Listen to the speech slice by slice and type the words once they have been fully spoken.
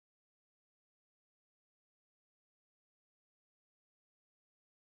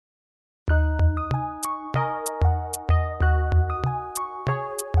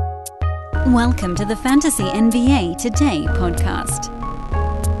Welcome to the Fantasy NBA Today podcast.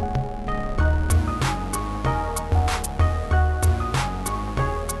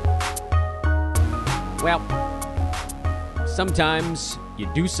 Well, sometimes you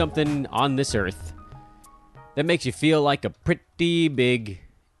do something on this earth that makes you feel like a pretty big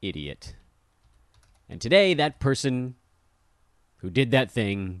idiot. And today, that person who did that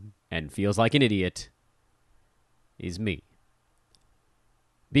thing and feels like an idiot is me.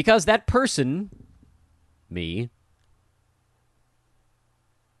 Because that person, me,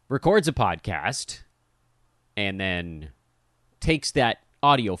 records a podcast and then takes that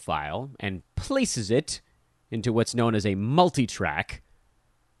audio file and places it into what's known as a multi-track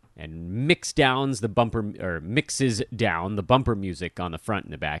and mixes down the bumper music on the front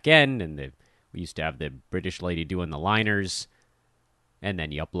and the back end. And we used to have the British lady doing the liners. And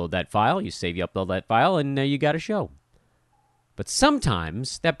then you upload that file, you upload that file, and you got a show. But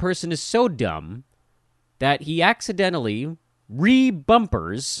sometimes that person is so dumb that he accidentally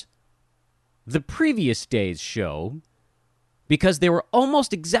re-bumpers the previous day's show because they were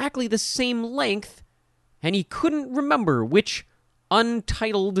almost exactly the same length, and he couldn't remember which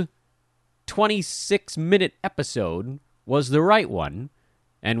untitled 26-minute episode was the right one,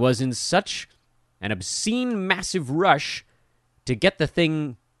 and was in such an obscene, massive rush to get the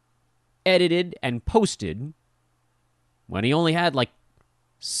thing edited and posted when he only had like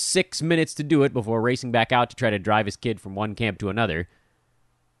 6 minutes to do it before racing back out to try to drive his kid from one camp to another,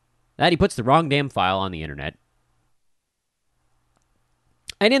 that he puts the wrong damn file on the internet.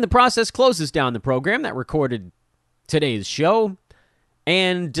 And in the process closes down the program that recorded today's show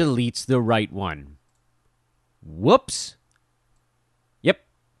and deletes the right one. Whoops. Yep.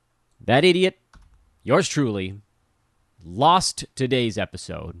 That idiot, yours truly, lost today's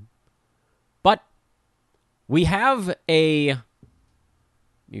episode. But we have you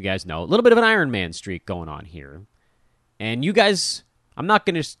guys know, a little bit of an Iron Man streak going on here. And you guys, I'm not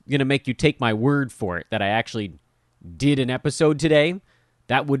gonna make you take my word for it that I actually did an episode today.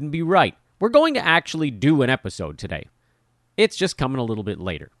 That wouldn't be right. We're going to actually do an episode today. It's just coming a little bit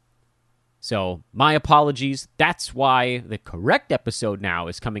later. So, my apologies. That's why the correct episode now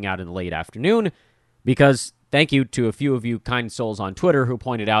is coming out in the late afternoon, because thank you to a few of you kind souls on Twitter who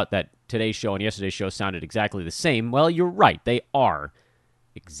pointed out that today's show and yesterday's show sounded exactly the same. Well, you're right. They are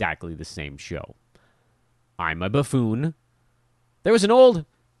exactly the same show. I'm a buffoon. There was an old,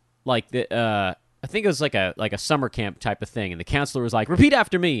 I think it was like a summer camp type of thing, and the counselor was like, repeat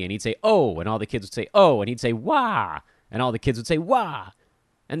after me, and he'd say, oh, and all the kids would say, oh, and he'd say, wah, and all the kids would say, wah,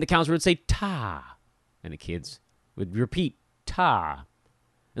 and the counselor would say, ta, and the kids would repeat, ta,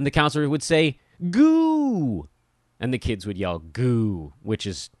 and the counselor would say, goo, and the kids would yell, goo, which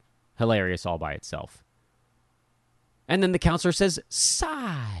is hilarious all by itself. And then the counselor says,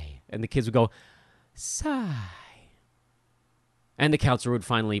 sigh, and the kids would go, sigh. And the counselor would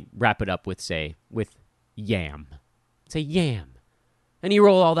finally wrap it up with yam. Say yam. And you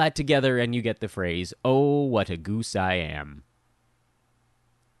roll all that together and you get the phrase, oh, what a goose I am.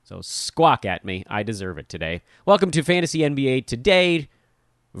 So squawk at me. I deserve it today. Welcome to Fantasy NBA Today,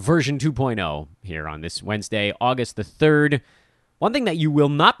 version 2.0, here on this Wednesday, August the 3rd. One thing that you will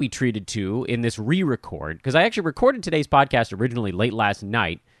not be treated to in this re-record, because I actually recorded today's podcast originally late last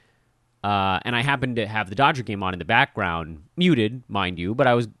night, and I happened to have the Dodger game on in the background, muted, mind you, but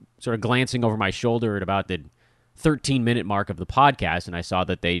I was sort of glancing over my shoulder at about the 13-minute mark of the podcast, and I saw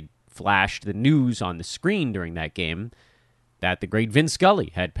that they flashed the news on the screen during that game that the great Vin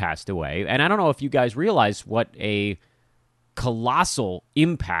Scully had passed away. And I don't know if you guys realize what a colossal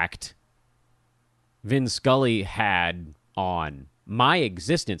impact Vin Scully had on my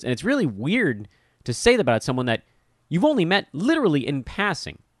existence. And it's really weird to say that about someone that you've only met literally in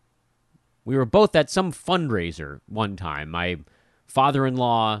passing. We were both at some fundraiser one time. My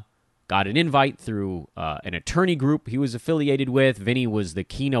father-in-law got an invite through an attorney group he was affiliated with. Vinny was the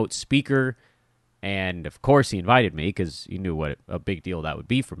keynote speaker. And, of course, he invited me because he knew what a big deal that would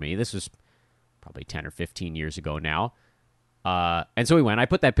be for me. This was probably 10 or 15 years ago now. And so we went. I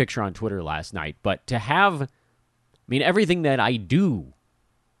put that picture on Twitter last night. But to have, everything that I do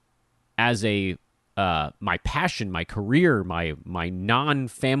as my passion, my career, my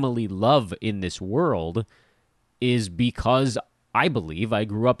non-family love in this world is because I believe I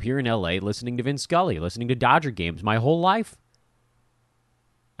grew up here in L.A. listening to Vin Scully, listening to Dodger games my whole life.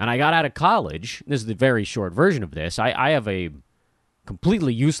 And I got out of college. This is the very short version of this. I have a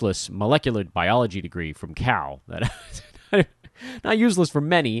completely useless molecular biology degree from Cal. That not useless for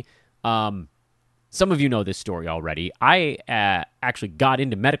many. Some of you know this story already. I actually got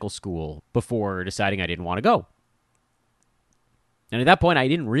into medical school before deciding I didn't want to go. And at that point, I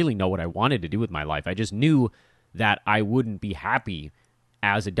didn't really know what I wanted to do with my life. I just knew that I wouldn't be happy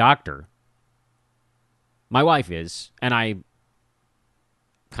as a doctor. My wife is, and I,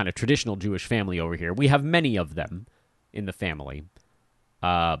 kind of traditional Jewish family over here. We have many of them in the family,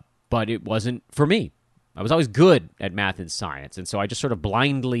 but it wasn't for me. I was always good at math and science, and so I just sort of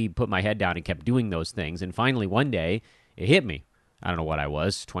blindly put my head down and kept doing those things, and finally one day, it hit me. I don't know what I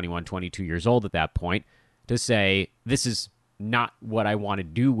was, 21, 22 years old at that point, to say, this is not what I want to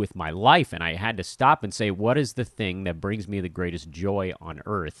do with my life, and I had to stop and say, what is the thing that brings me the greatest joy on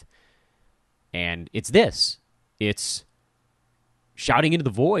earth? And it's this. It's shouting into the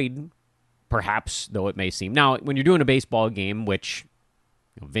void, perhaps, though it may seem. Now, when you're doing a baseball game, which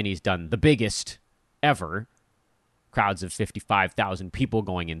Vinny's done the biggest ever, crowds of 55,000 people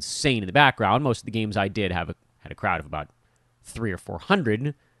going insane in the background. Most of the games I did had a crowd of about 300 or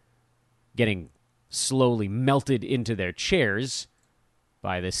 400 getting slowly melted into their chairs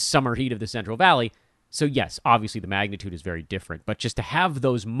by the summer heat of the Central Valley. So yes, obviously the magnitude is very different, but just to have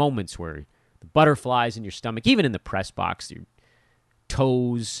those moments where the butterflies in your stomach, even in the press box, your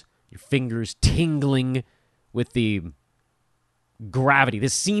toes, your fingers tingling with the gravity, the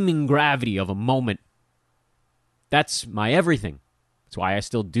seeming gravity of a moment, that's my everything. That's why I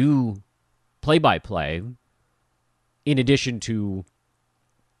still do play-by-play, in addition to,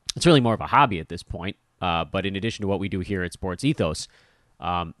 it's really more of a hobby at this point, but in addition to what we do here at Sports Ethos.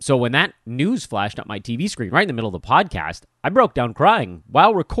 So when that news flashed up my TV screen right in the middle of the podcast, I broke down crying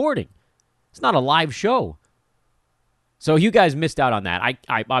while recording. It's not a live show. So you guys missed out on that.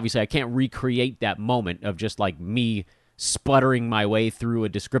 I obviously I can't recreate that moment of just like me sputtering my way through a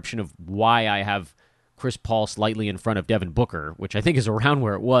description of why I have Chris Paul slightly in front of Devin Booker, which I think is around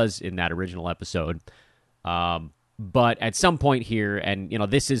where it was in that original episode. But at some point here, and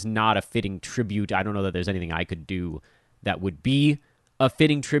this is not a fitting tribute. I don't know that there's anything I could do that would be a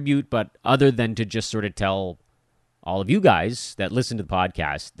fitting tribute, but other than to just sort of tell all of you guys that listen to the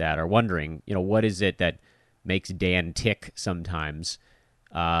podcast that are wondering, what is it that makes Dan tick sometimes?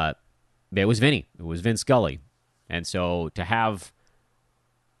 It was Vinny. It was Vin Scully. And so to have,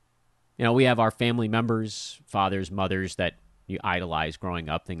 we have our family members, fathers, mothers that you idolize growing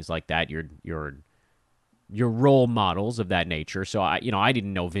up, things like that. Your role models of that nature. So I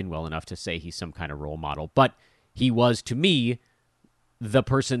didn't know Vin well enough to say he's some kind of role model, but he was to me the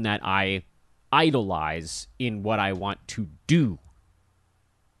person that I idolize in what I want to do.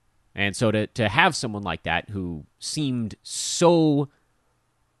 And so to have someone like that who seemed such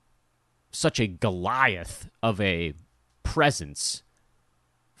a Goliath of a presence,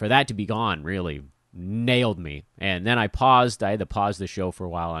 for that to be gone really nailed me. And then I paused. I had to pause the show for a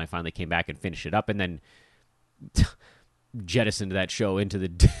while, and I finally came back and finished it up, and then jettisoned that show into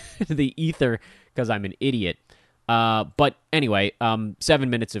the ether because I'm an idiot. But anyway, 7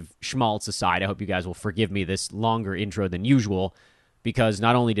 minutes of schmaltz aside, I hope you guys will forgive me this longer intro than usual, because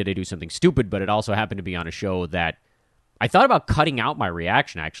not only did I do something stupid, but it also happened to be on a show that I thought about cutting out my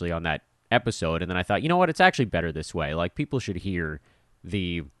reaction actually on that episode, and then I thought, you know what, it's actually better this way. Like, people should hear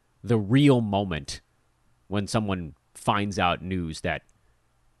the real moment when someone finds out news that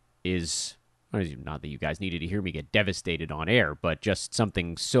is, not that you guys needed to hear me get devastated on air, but just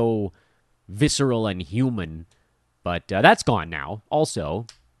something so visceral and human. But that's gone now. Also,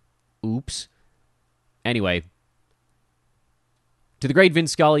 oops. Anyway, to the great Vin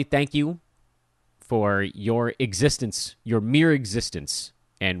Scully, thank you for your existence, your mere existence,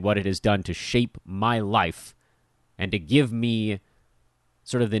 and what it has done to shape my life and to give me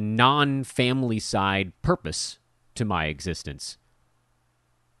sort of the non-family side purpose to my existence.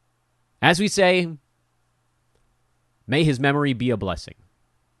 As we say, may his memory be a blessing.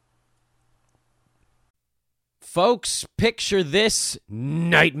 Folks, picture this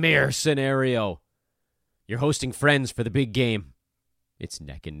nightmare scenario. You're hosting friends for the big game. It's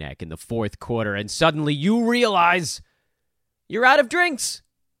neck and neck in the fourth quarter, and suddenly you realize you're out of drinks.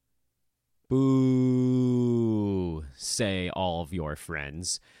 Boo, say all of your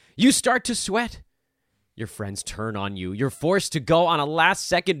friends. You start to sweat. Your friends turn on you. You're forced to go on a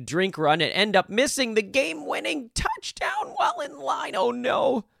last-second drink run and end up missing the game-winning touchdown while in line. Oh,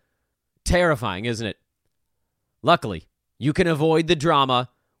 no. Terrifying, isn't it? Luckily, you can avoid the drama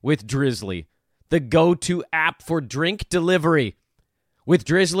with Drizzly, the go-to app for drink delivery. With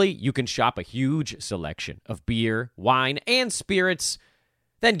Drizzly, you can shop a huge selection of beer, wine, and spirits,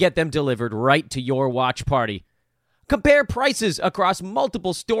 then get them delivered right to your watch party. Compare prices across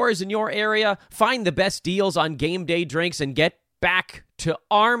multiple stores in your area, find the best deals on game day drinks, and get back to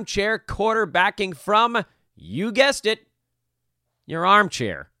armchair quarterbacking from, you guessed it, your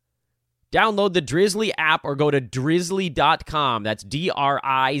armchair. Download the Drizzly app or go to drizzly.com. That's DRIZLY.com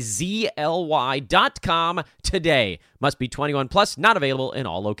today. Must be 21 plus, not available in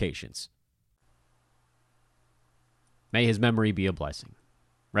all locations. May his memory be a blessing.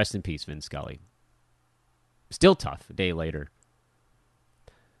 Rest in peace, Vin Scully. Still tough a day later.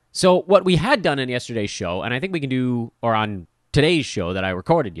 So what we had done in yesterday's show, and I think we can do, or on today's show that I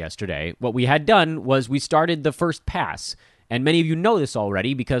recorded yesterday, what we had done was we started the first pass. And many of you know this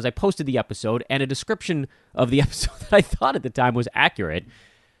already because I posted the episode and a description of the episode that I thought at the time was accurate.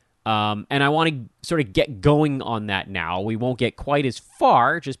 And I want to sort of get going on that now. We won't get quite as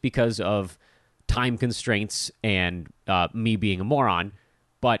far just because of time constraints and me being a moron.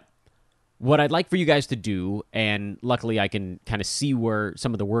 But what I'd like for you guys to do, and luckily I can kind of see where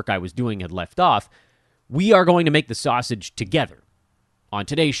some of the work I was doing had left off, we are going to make the sausage together on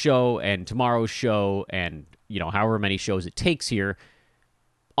today's show and tomorrow's show and however many shows it takes here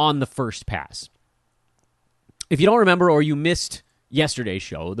on the first pass. If you don't remember or you missed yesterday's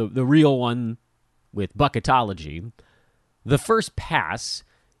show, the real one with Bucketology, the first pass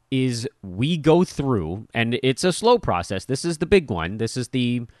is we go through, and it's a slow process. This is the big one. This is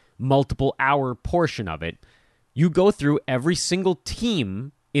the multiple hour portion of it. You go through every single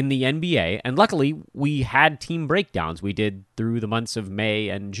team in the NBA, and luckily we had team breakdowns. We did through the months of May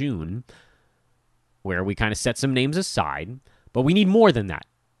and June, where we kind of set some names aside, but we need more than that.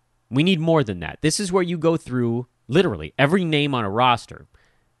 We need more than that. This is where you go through literally every name on a roster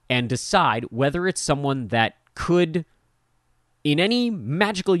and decide whether it's someone that could, in any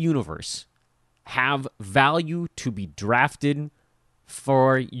magical universe, have value to be drafted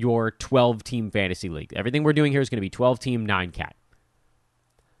for your 12-team fantasy league. Everything we're doing here is going to be 12-team 9-cat.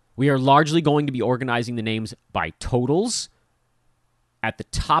 We are largely going to be organizing the names by totals. At the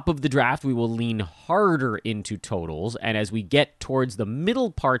top of the draft, we will lean harder into totals, and as we get towards the middle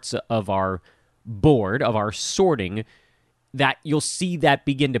parts of our board, of our sorting, that you'll see that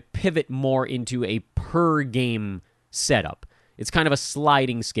begin to pivot more into a per-game setup. It's kind of a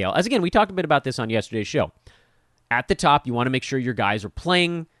sliding scale. As again, we talked a bit about this on yesterday's show. At the top, you want to make sure your guys are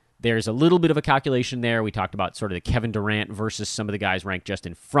playing. There's a little bit of a calculation there. We talked about sort of the Kevin Durant versus some of the guys ranked just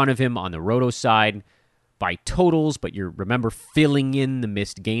in front of him on the roto side by totals, but you're, remember, filling in the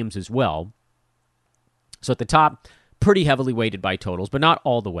missed games as well. So at the top, pretty heavily weighted by totals, but not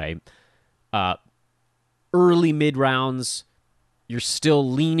all the way. Early mid-rounds, you're still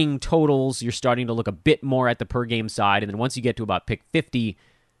leaning totals. You're starting to look a bit more at the per-game side, and then once you get to about pick 50,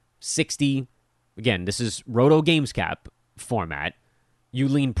 60, again, this is Roto Games Cap format, you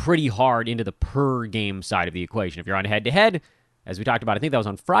lean pretty hard into the per-game side of the equation. If you're on head-to-head, as we talked about, I think that was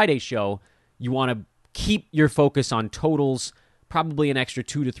on Friday's show, you want to keep your focus on totals probably an extra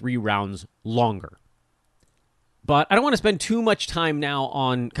 2 to 3 rounds longer. But I don't want to spend too much time now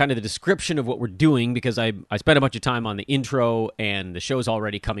on kind of the description of what we're doing because I spent a bunch of time on the intro and the show's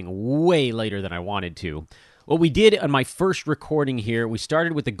already coming way later than I wanted to. What we did on my first recording here, we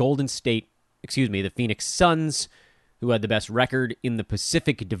started with the Phoenix Suns, who had the best record in the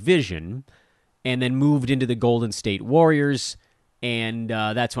Pacific Division, and then moved into the Golden State Warriors. And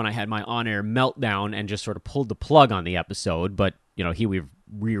that's when I had my on-air meltdown and just sort of pulled the plug on the episode. But, we've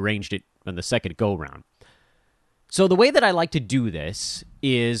rearranged it on the second go-round. So the way that I like to do this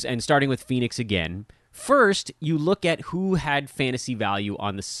is, and starting with Phoenix again, first you look at who had fantasy value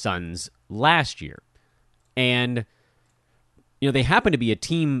on the Suns last year. And, they happen to be a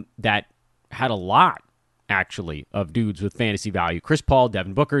team that had a lot, actually, of dudes with fantasy value. Chris Paul,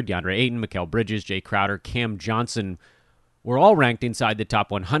 Devin Booker, DeAndre Ayton, Mikal Bridges, Jay Crowder, Cam Johnson were all ranked inside the top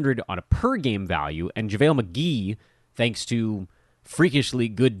 100 on a per-game value, and JaVale McGee, thanks to freakishly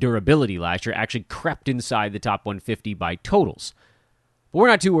good durability last year, actually crept inside the top 150 by totals. But we're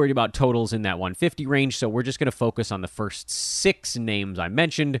not too worried about totals in that 150 range, so we're just going to focus on the first 6 names I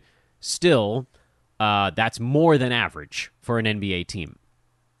mentioned. Still, that's more than average for an NBA team.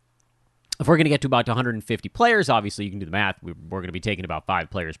 If we're going to get to about 150 players, obviously you can do the math. We're going to be taking about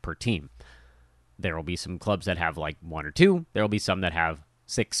 5 players per team. There will be some clubs that have like 1 or 2. There will be some that have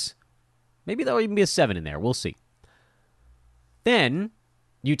 6. Maybe there will even be a 7 in there. We'll see. Then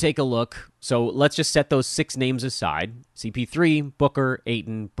you take a look. So let's just set those 6 names aside. CP3, Booker,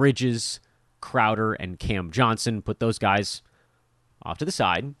 Ayton, Bridges, Crowder, and Cam Johnson. Put those guys off to the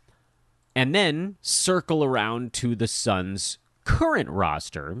side. And then circle around to the Suns' current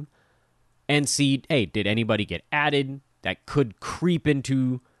roster and see, hey, did anybody get added that could creep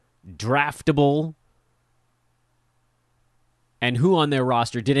into draftable? And who on their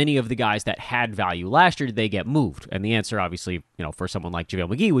roster, did any of the guys that had value last year, did they get moved? And the answer, obviously, for someone like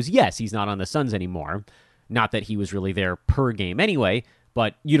JaVale McGee was yes, he's not on the Suns anymore. Not that he was really there per game anyway,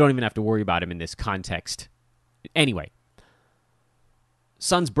 but you don't even have to worry about him in this context. Anyway,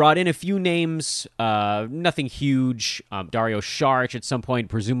 Suns brought in a few names, nothing huge. Dario Saric at some point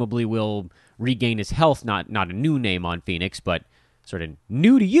presumably will regain his health, not a new name on Phoenix, but sort of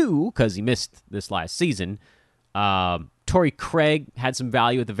new to you because he missed this last season. Torrey Craig had some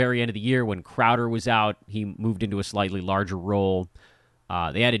value at the very end of the year when Crowder was out. He moved into a slightly larger role.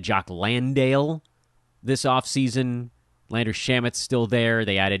 They added Jock Landale this offseason. Landry Shamet's still there.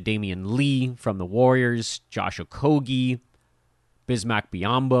 They added Damian Lee from the Warriors, Josh Okogie, Bismack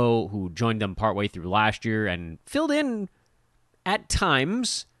Biyombo, who joined them partway through last year and filled in at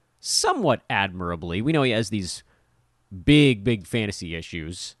times somewhat admirably. We know he has these big fantasy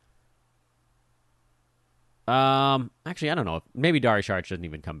issues. Actually, I don't know. Maybe Dario Saric doesn't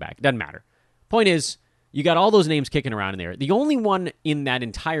even come back. Doesn't matter. Point is, you got all those names kicking around in there. The only one in that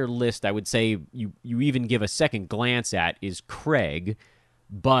entire list I would say you even give a second glance at is Craig,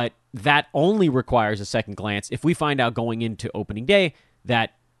 but that only requires a second glance if we find out going into opening day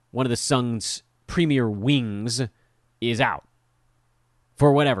that one of the Suns' premier wings is out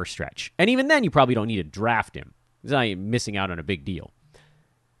for whatever stretch. And even then, you probably don't need to draft him. He's not missing out on a big deal.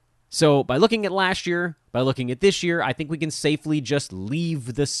 So by looking at last year, by looking at this year, I think we can safely just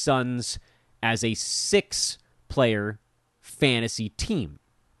leave the Suns as a 6-player fantasy team.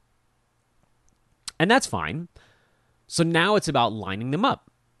 And that's fine. So now it's about lining them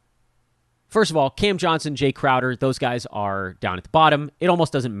up. First of all, Cam Johnson, Jay Crowder, those guys are down at the bottom. It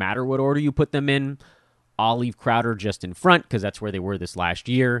almost doesn't matter what order you put them in. I'll leave Crowder just in front because that's where they were this last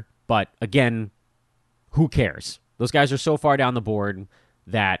year. But again, who cares? Those guys are so far down the board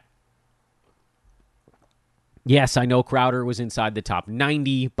that, yes, I know Crowder was inside the top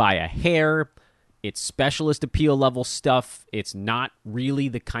 90 by a hair. It's specialist appeal level stuff. It's not really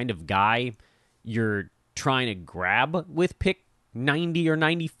the kind of guy you're trying to grab with pick 90 or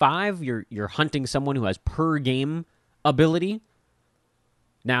 95. You're hunting someone who has per game ability.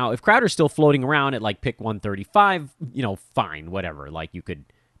 Now, if Crowder's still floating around at like pick 135, fine, whatever. Like you could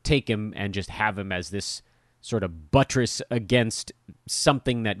take him and just have him as this sort of buttress against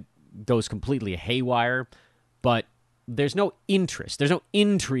something that goes completely haywire. But there's no interest. There's no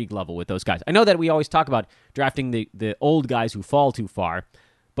intrigue level with those guys. I know that we always talk about drafting the old guys who fall too far,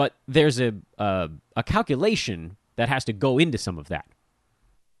 but there's a calculation that has to go into some of that.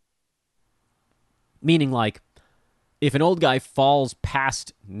 Meaning, like, if an old guy falls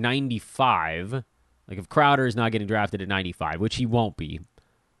past 95, like if Crowder is not getting drafted at 95, which he won't be,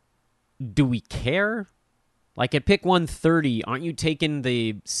 do we care? Like at pick 130, aren't you taking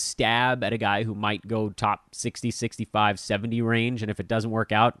the stab at a guy who might go top 60, 65, 70 range, and if it doesn't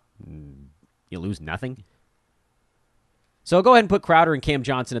work out, you lose nothing? So go ahead and put Crowder and Cam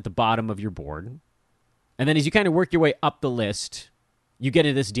Johnson at the bottom of your board. And then as you kind of work your way up the list, you get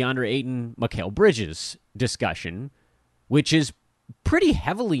into this DeAndre Ayton, Mikal Bridges discussion, which is pretty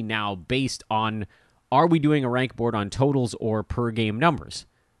heavily now based on, are we doing a rank board on totals or per game numbers?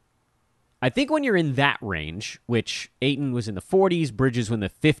 I think when you're in that range, which Ayton was in the 40s, Bridges was in the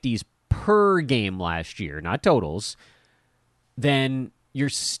 50s per game last year, not totals, then you're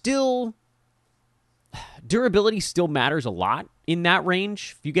still... durability still matters a lot in that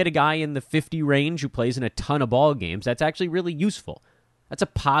range. If you get a guy in the 50 range who plays in a ton of ball games, that's actually really useful. That's a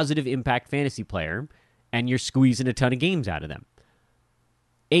positive impact fantasy player, and you're squeezing a ton of games out of them.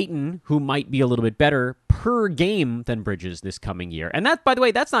 Ayton, who might be a little bit better per game than Bridges this coming year. And that, by the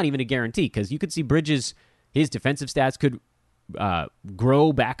way, that's not even a guarantee, because you could see Bridges, his defensive stats could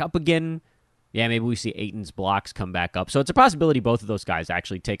grow back up again. Yeah, maybe we see Ayton's blocks come back up. So it's a possibility both of those guys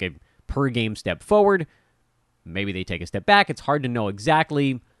actually take a per game step forward. Maybe they take a step back. It's hard to know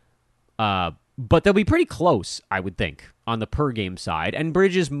exactly. But they'll be pretty close, I would think, on the per game side. And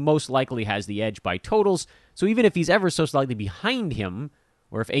Bridges most likely has the edge by totals. So even if he's ever so slightly behind him,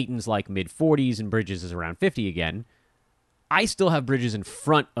 or if Ayton's like mid-40s and Bridges is around 50 again, I still have Bridges in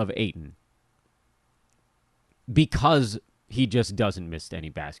front of Ayton because he just doesn't miss any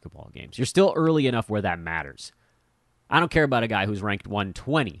basketball games. You're still early enough where that matters. I don't care about a guy who's ranked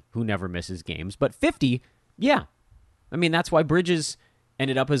 120 who never misses games, but 50, yeah. I mean, that's why Bridges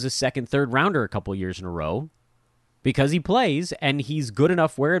ended up as a second, third rounder a couple years in a row, because he plays and he's good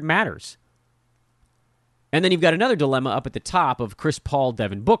enough where it matters. And then you've got another dilemma up at the top of Chris Paul,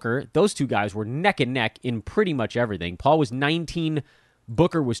 Devin Booker. Those two guys were neck and neck in pretty much everything. Paul was 19,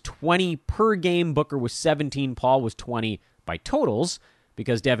 Booker was 20 per game. Booker was 17, Paul was 20 by totals.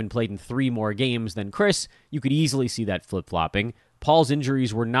 Because Devin played in 3 more games than Chris, you could easily see that flip-flopping. Paul's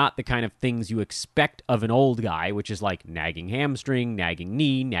injuries were not the kind of things you expect of an old guy, which is like nagging hamstring, nagging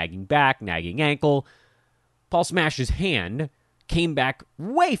knee, nagging back, nagging ankle. Paul smashed his hand, came back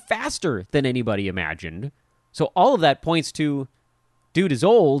way faster than anybody imagined. So all of that points to dude is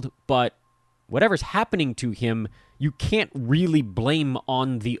old, but whatever's happening to him, you can't really blame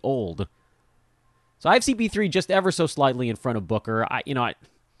on the old. So I have CP3 just ever so slightly in front of Booker.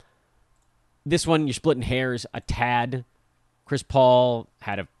 This one, you're splitting hairs a tad. Chris Paul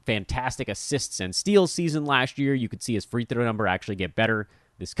had a fantastic assists and steals season last year. You could see his free throw number actually get better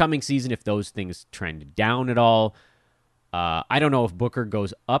this coming season if those things trend down at all. I don't know if Booker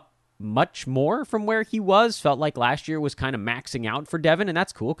goes up much more from where he was. Felt like last year was kind of maxing out for Devin, and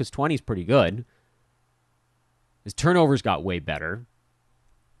that's cool because 20 is pretty good. His turnovers got way better.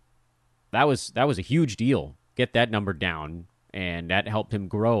 That was a huge deal. Get that number down, and that helped him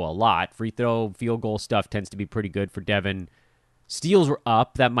grow a lot. Free throw, field goal stuff tends to be pretty good for Devin. Steals were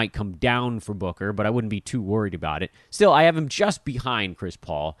up. That might come down for Booker, but I wouldn't be too worried about it. Still, I have him just behind Chris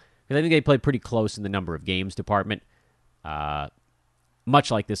Paul, because I think they played pretty close in the number of games department,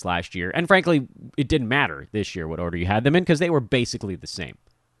 much like this last year. And frankly, it didn't matter this year what order you had them in, because they were basically the same.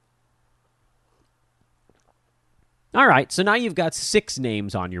 All right, so now you've got 6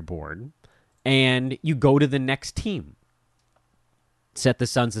 names on your board, and you go to the next team. Set the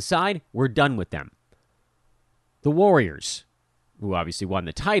Suns aside. We're done with them. The Warriors, who obviously won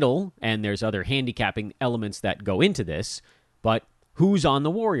the title, and there's other handicapping elements that go into this, but who's on the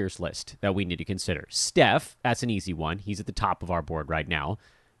Warriors list that we need to consider? Steph, that's an easy one. He's at the top of our board right now.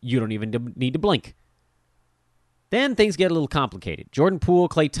 You don't even need to blink. Then things get a little complicated. Jordan Poole,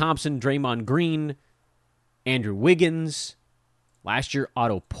 Klay Thompson, Draymond Green, Andrew Wiggins. Last year,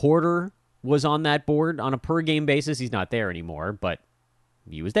 Otto Porter was on that board on a per-game basis. He's not there anymore, but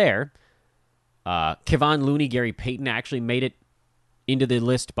he was there. Kevon Looney, Gary Payton actually made it into the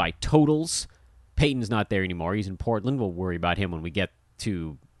list by totals. Payton's not there anymore. He's in Portland. We'll worry about him when we get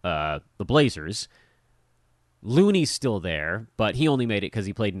to the Blazers. Looney's still there, but he only made it because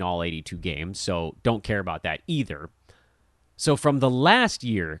he played in all 82 games, so don't care about that either. So from the last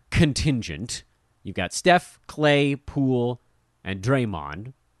year contingent, you've got Steph, Klay, Poole, and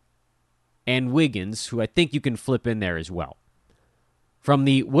Draymond, and Wiggins, who I think you can flip in there as well. From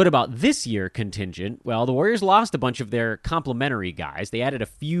the what about this year contingent, well, the Warriors lost a bunch of their complimentary guys. They added a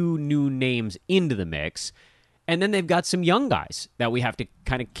few new names into the mix, and then they've got some young guys that we have to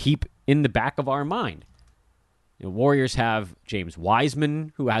kind of keep in the back of our mind. The Warriors have James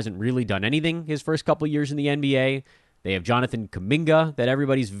Wiseman, who hasn't really done anything his first couple years in the NBA. They have Jonathan Kuminga that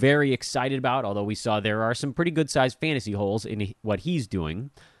everybody's very excited about, although we saw there are some pretty good-sized fantasy holes in what he's doing.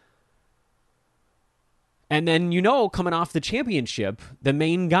 And then, coming off the championship, the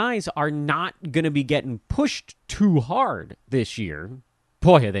main guys are not going to be getting pushed too hard this year.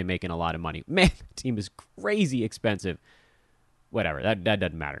 Boy, are they making a lot of money. Man, the team is crazy expensive. Whatever, that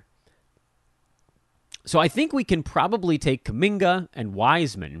doesn't matter. So I think we can probably take Kuminga and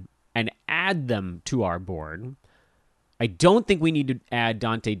Wiseman and add them to our board. I don't think we need to add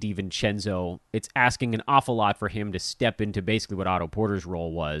Dante DiVincenzo. It's asking an awful lot for him to step into basically what Otto Porter's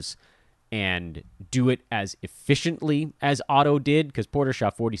role was and do it as efficiently as Otto did, because Porter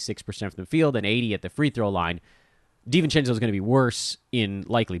shot 46% from the field and 80% at the free throw line. DiVincenzo is going to be worse in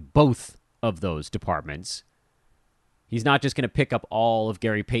likely both of those departments. He's not just going to pick up all of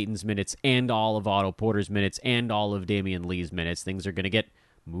Gary Payton's minutes and all of Otto Porter's minutes and all of Damian Lee's minutes. Things are going to get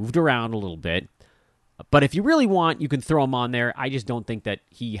moved around a little bit. But if you really want, you can throw him on there. I just don't think that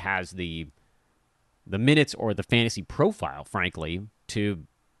he has the minutes or the fantasy profile, frankly, to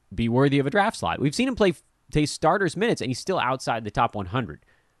be worthy of a draft slot. We've seen him play starters minutes, and he's still outside the top 100.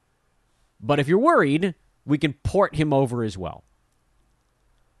 But if you're worried, we can port him over as well.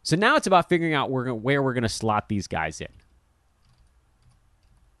 So now it's about figuring out where we're going to slot these guys in.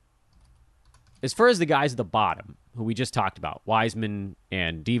 As far as the guys at the bottom, who we just talked about, Wiseman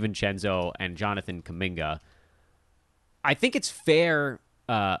and DiVincenzo and Jonathan Kuminga, I think it's fair.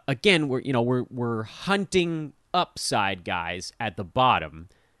 Again, we're hunting upside guys at the bottom.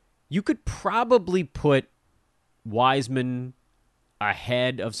 You could probably put Wiseman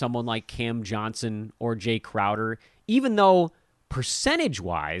ahead of someone like Cam Johnson or Jay Crowder, even though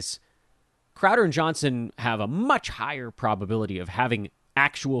percentage-wise, Crowder and Johnson have a much higher probability of having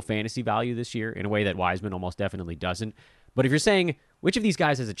actual fantasy value this year in a way that Wiseman almost definitely doesn't. But if you're saying which of these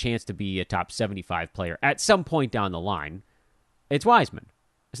guys has a chance to be a top 75 player at some point down the line, it's Wiseman.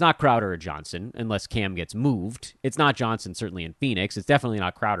 It's not Crowder or Johnson, unless Cam gets moved. It's not Johnson, certainly in Phoenix. It's definitely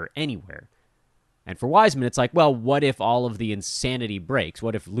not Crowder anywhere. And for Wiseman, it's like, well, what if all of the insanity breaks?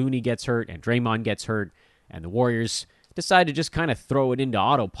 What if Looney gets hurt and Draymond gets hurt and the Warriors decide to just kind of throw it into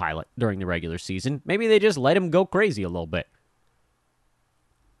autopilot during the regular season? Maybe they just let him go crazy a little bit.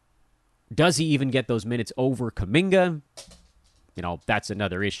 Does he even get those minutes over Kuminga? that's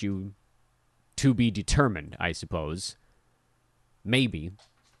another issue to be determined, I suppose. Maybe.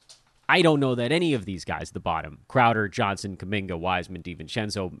 I don't know that any of these guys at the bottom, Crowder, Johnson, Kuminga, Wiseman,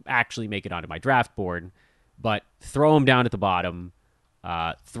 DiVincenzo, actually make it onto my draft board, but throw them down at the bottom.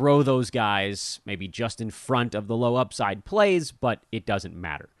 Throw those guys maybe just in front of the low upside plays, but it doesn't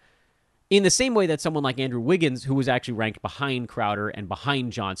matter. In the same way that someone like Andrew Wiggins, who was actually ranked behind Crowder and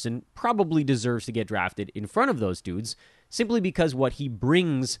behind Johnson, probably deserves to get drafted in front of those dudes, simply because what he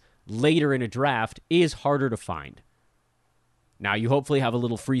brings later in a draft is harder to find. Now, you hopefully have a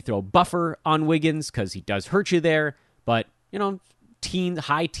little free throw buffer on Wiggins because he does hurt you there, but,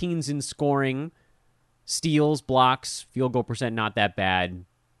 high teens in scoring, steals, blocks, field goal percent, not that bad.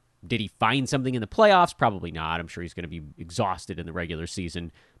 Did he find something in the playoffs? Probably not. I'm sure he's going to be exhausted in the regular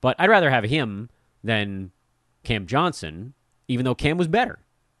season. But I'd rather have him than Cam Johnson, even though Cam was better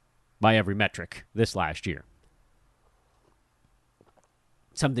by every metric this last year.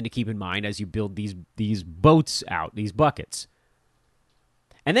 Something to keep in mind as you build these boats out, these buckets.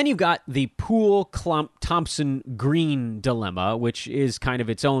 And then you've got the Poole, Klump, Thompson, Green dilemma, which is kind of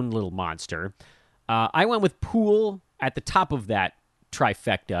its own little monster. I went with Poole at the top of that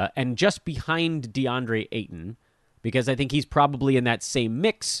trifecta and just behind DeAndre Ayton because I think he's probably in that same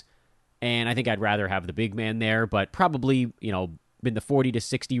mix, and I think I'd rather have the big man there, but probably, in the 40 to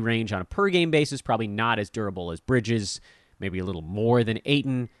 60 range on a per-game basis, probably not as durable as Bridges, maybe a little more than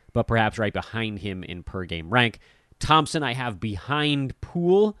Ayton, but perhaps right behind him in per-game rank. Thompson I have behind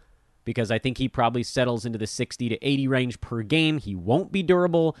Poole because I think he probably settles into the 60 to 80 range per game. He won't be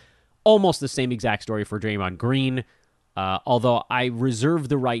durable. Almost the same exact story for Draymond Green, although I reserve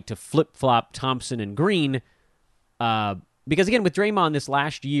the right to flip-flop Thompson and Green because, again, with Draymond this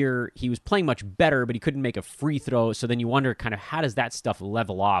last year, he was playing much better, but he couldn't make a free throw, so then you wonder kind of how does that stuff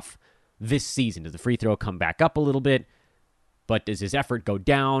level off this season? Does the free throw come back up a little bit, but does his effort go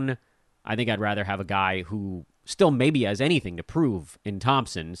down? I think I'd rather have a guy who still maybe has anything to prove in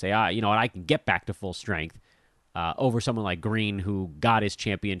Thompson, say, you know what, I can get back to full strength, over someone like Green who got his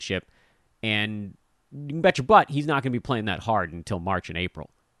championship, and you can bet your butt he's not going to be playing that hard until March and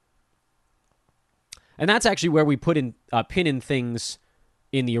April. And that's actually where we put in pin in things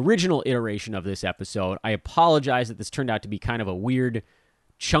in the original iteration of this episode. I apologize that this turned out to be kind of a weird,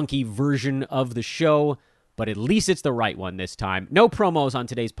 chunky version of the show, but at least it's the right one this time. No promos on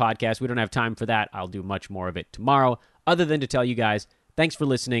today's podcast. We don't have time for that. I'll do much more of it tomorrow, other than to tell you guys, thanks for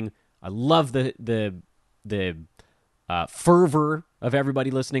listening. I love the fervor of everybody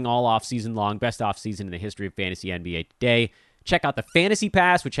listening all off-season long. Best off-season in the history of fantasy NBA today. Check out the Fantasy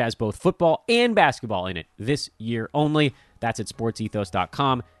Pass, which has both football and basketball in it this year only. That's at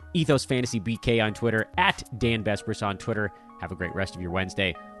sportsethos.com. Ethos Fantasy BK on Twitter, at Dan Besbris on Twitter. Have a great rest of your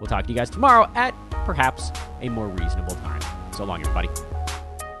Wednesday. We'll talk to you guys tomorrow at perhaps a more reasonable time. So long, everybody.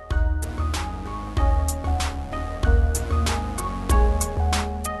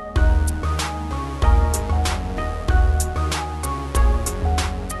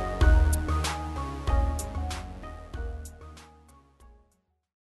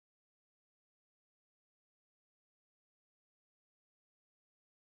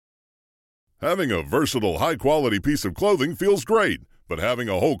 Having a versatile, high-quality piece of clothing feels great, but having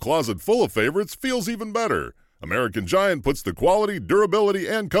a whole closet full of favorites feels even better. American Giant puts the quality, durability,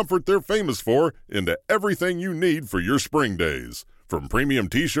 and comfort they're famous for into everything you need for your spring days. From premium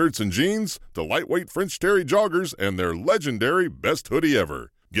t-shirts and jeans to lightweight French Terry joggers and their legendary best hoodie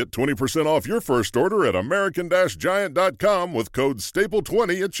ever. Get 20% off your first order at American-Giant.com with code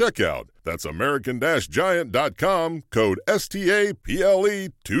STAPLE20 at checkout. That's American-Giant.com, code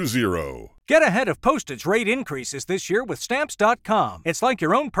STAPLE20. Get ahead of postage rate increases this year with Stamps.com. It's like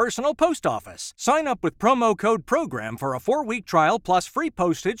your own personal post office. Sign up with promo code PROGRAM for a 4-week trial plus free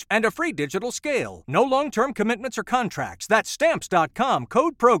postage and a free digital scale. No long-term commitments or contracts. That's Stamps.com,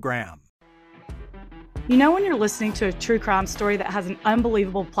 code PROGRAM. You know when you're listening to a true crime story that has an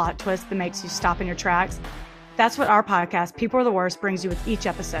unbelievable plot twist that makes you stop in your tracks? That's what our podcast, People Are the Worst, brings you with each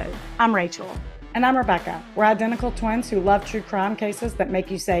episode. I'm Rachel. And I'm Rebecca. We're identical twins who love true crime cases that make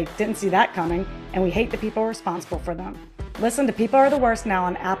you say, didn't see that coming, and we hate the people responsible for them. Listen to People Are the Worst now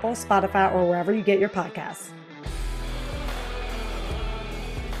on Apple, Spotify, or wherever you get your podcasts.